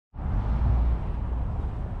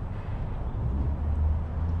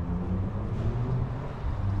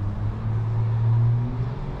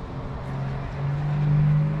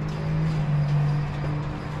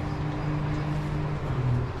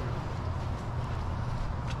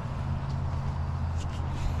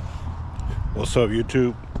What's up,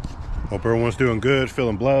 YouTube? Hope everyone's doing good,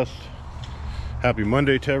 feeling blessed. Happy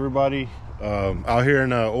Monday to everybody. Out here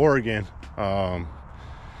in Oregon,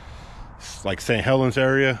 it's like St. Helens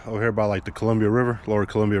area over here by like the Columbia River, lower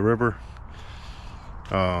Columbia River.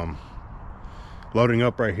 Loading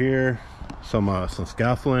up right here some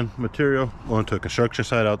scaffolding material, going to a construction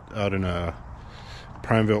site out in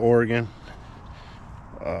Prineville, Oregon.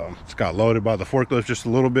 It's got loaded by the forklift just a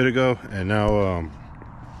little bit ago, and now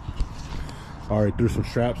already threw some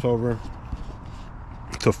straps over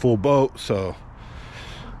to full boat, so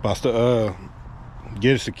about to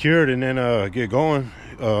get it secured and then get going.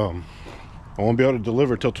 I won't be able to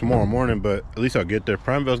deliver till tomorrow morning, but at least I'll get there.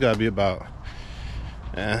 Prineville's got to be about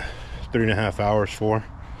 3.5 hours, 4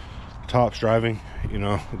 tops driving. You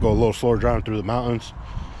know, go a little slower driving through the mountains.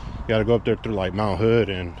 Got to go up there through like Mount Hood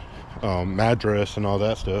and Madras and all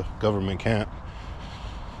that stuff, government camp.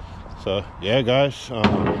 So yeah, guys,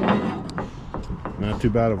 not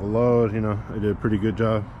too bad of a load. You know, I did a pretty good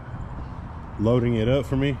job loading it up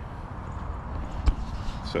for me.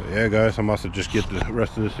 So yeah, guys, I'm about to just get the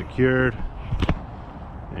rest of this secured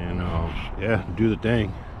and yeah, do the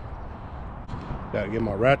thing. Gotta get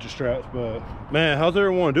my ratchet straps. But man, how's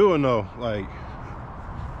everyone doing though? Like,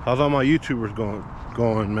 how's all my YouTubers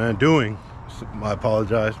going, man? Doing, I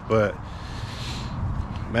apologize, but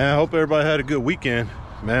man, I hope everybody had a good weekend.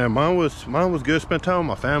 Man, mine was good. Spent time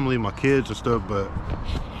with my family, my kids and stuff. But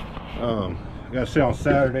I gotta say, on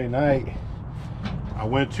Saturday night I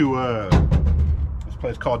went to this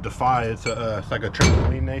place called Defy. It's like a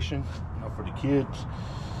trampoline nation, you know, for the kids,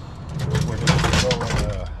 where they can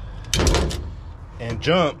go and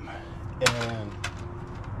jump. And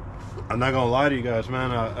I'm not gonna lie to you guys,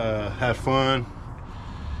 man, I had fun.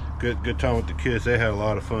 Good time with the kids. They had a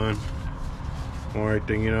lot of fun and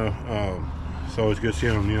everything, you know. It's always good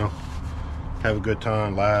seeing them, you know, have a good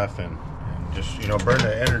time, laugh, and just, you know, burn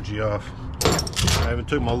that energy off. I even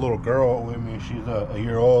took my little girl with me. She's a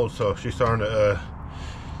year old, so she's starting to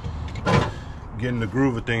get in the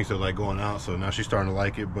groove of things that like going out. So now she's starting to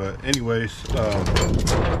like it. But anyways,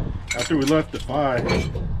 after we left Defy,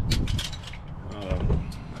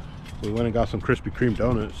 we went and got some Krispy Kreme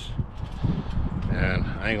donuts. And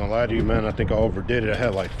I ain't gonna lie to you, man, I think I overdid it. I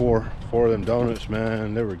had like four of them donuts,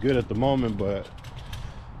 man. They were good at the moment, but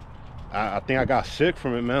I think I got sick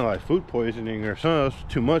from it, man, like food poisoning or something. It was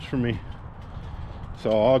too much for me.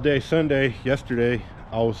 So all day Sunday, yesterday,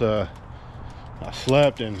 I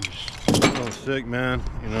slept and feeling sick, man.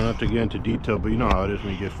 You know, not to get into detail, but you know how it is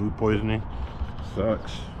when you get food poisoning.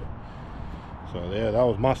 Sucks. So yeah, that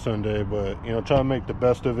was my Sunday, but you know, try to make the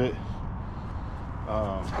best of it.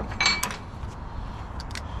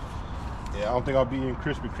 Yeah, I don't think I'll be eating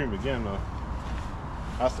Krispy Kreme again though.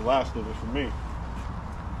 That's the last of it for me.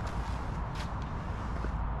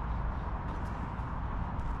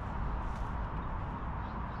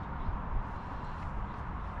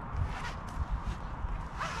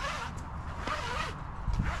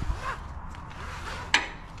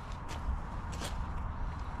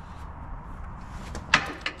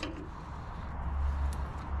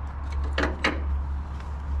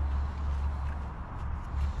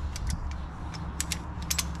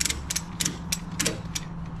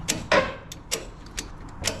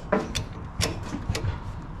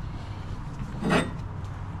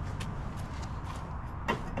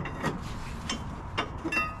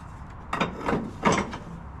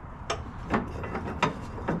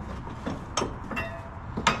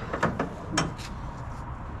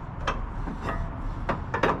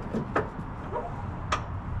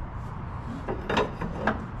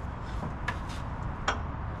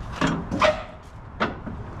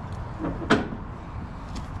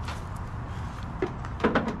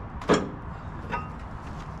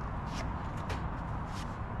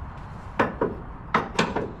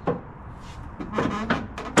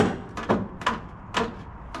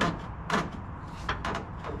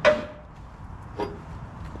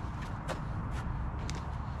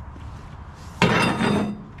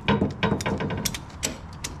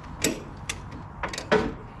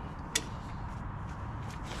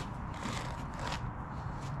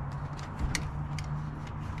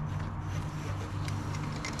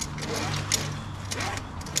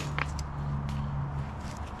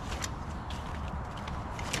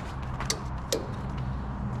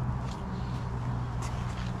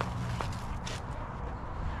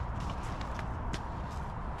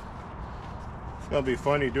 Gonna be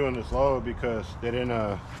funny doing this load because they didn't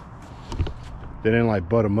like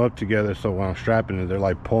butt them up together, so when I'm strapping it, they're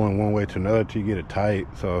like pulling one way to another till you get it tight.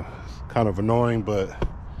 So it's kind of annoying, but that's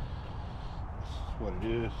what it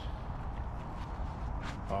is.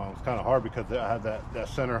 It's kind of hard because I have that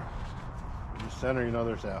center the center, you know,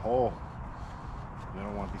 there's that hole. You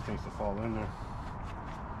don't want these things to fall in there.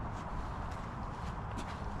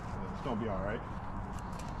 It's gonna be all right.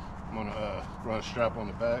 I'm gonna run a strap on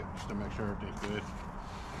the back just to make sure everything's good.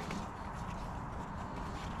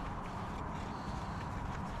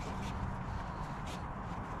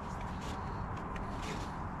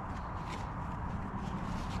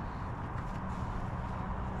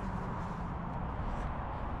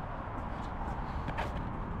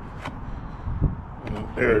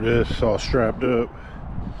 There it is, it's all strapped up.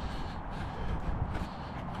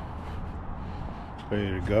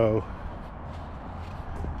 Ready to go.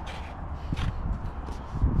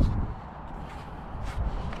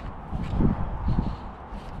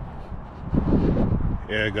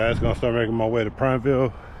 Yeah, guys, gonna start making my way to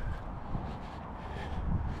Prineville.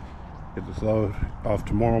 Get this load off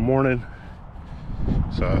tomorrow morning.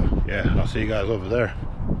 So yeah, I'll see you guys over there.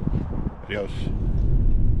 Adios.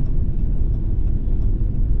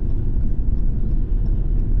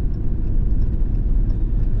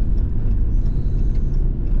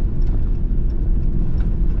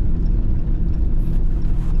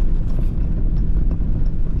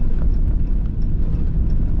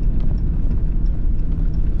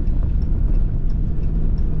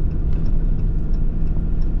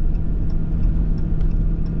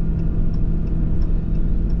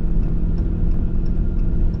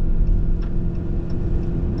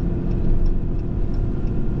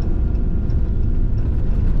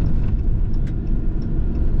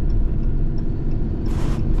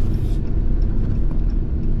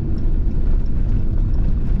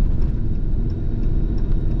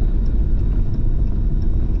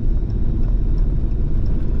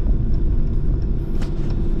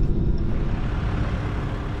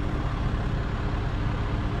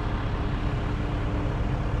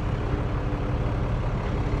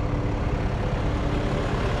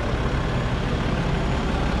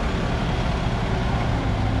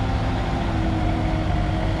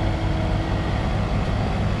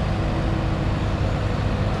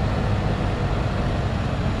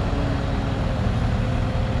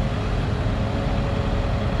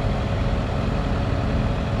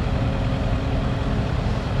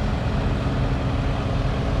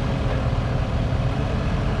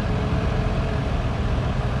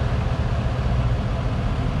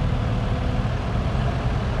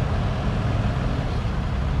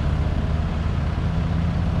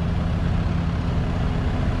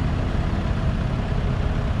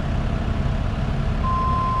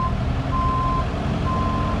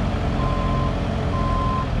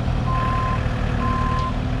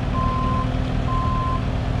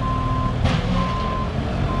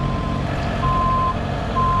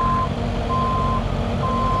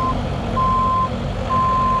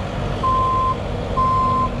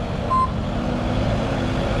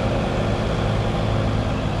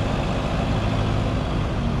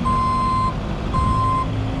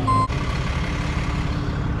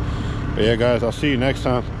 But yeah, guys, I'll see you next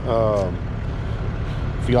time.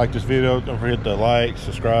 If you like this video, don't forget to like,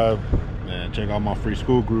 subscribe, and check out my free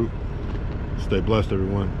school group. Stay blessed,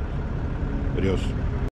 everyone. Adios.